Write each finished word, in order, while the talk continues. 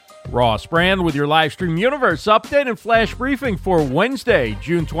Ross Brand with your Livestream Universe update and flash briefing for Wednesday,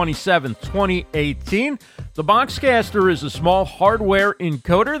 June 27th, 2018. The BoxCaster is a small hardware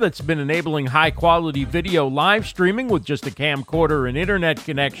encoder that's been enabling high-quality video live streaming with just a camcorder and internet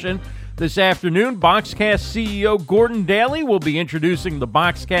connection. This afternoon, BoxCast CEO Gordon Daly will be introducing the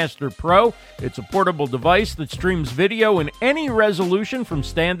BoxCaster Pro. It's a portable device that streams video in any resolution from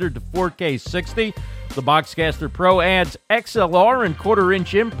standard to 4K 60. The BoxCaster Pro adds XLR and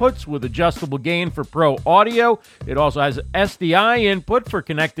quarter-inch inputs with adjustable gain for pro audio. It also has SDI input for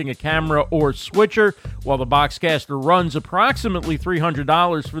connecting a camera or switcher. While the BoxCaster runs approximately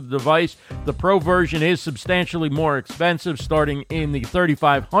 $300 for the device, the Pro version is substantially more expensive, starting in the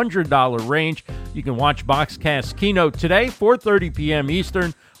 $3,500 range. You can watch BoxCast's keynote today, 4:30 p.m.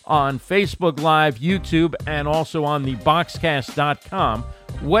 Eastern, on Facebook Live, YouTube, and also on the BoxCast.com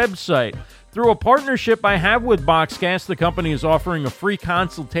website. Through a partnership I have with BoxCast, the company is offering a free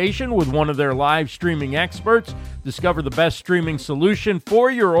consultation with one of their live streaming experts. Discover the best streaming solution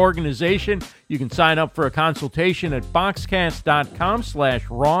for your organization. You can sign up for a consultation at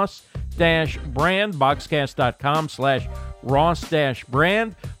boxcast.com/Ross-brand,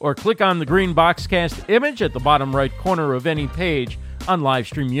 boxcast.com/Ross-brand, or click on the green BoxCast image at the bottom right corner of any page on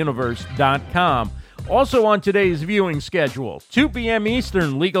LivestreamUniverse.com. Also on today's viewing schedule, 2 p.m.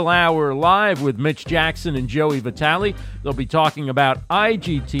 Eastern, Legal Hour Live with Mitch Jackson and Joey Vitale. They'll be talking about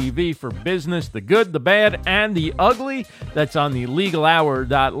IGTV for business, the good, the bad, and the ugly. That's on the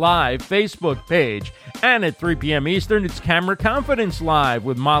LegalHour.live Facebook page. And at 3 p.m. Eastern, it's Camera Confidence Live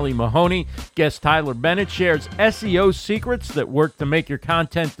with Molly Mahoney. Guest Tyler Bennett shares SEO secrets that work to make your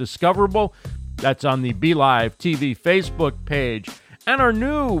content discoverable. That's on the BeLive TV Facebook page. And our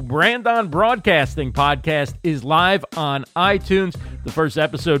new Brand on Broadcasting podcast is live on iTunes. The first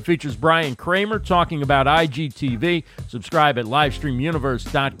episode features Brian Kramer talking about IGTV. Subscribe at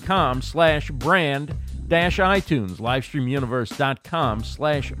livestreamuniverse.com/brand-iTunes.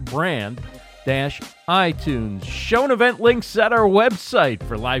 livestreamuniverse.com/brand-iTunes. Show and event links at our website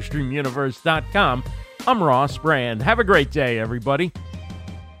for livestreamuniverse.com. I'm Ross Brand. Have a great day, everybody.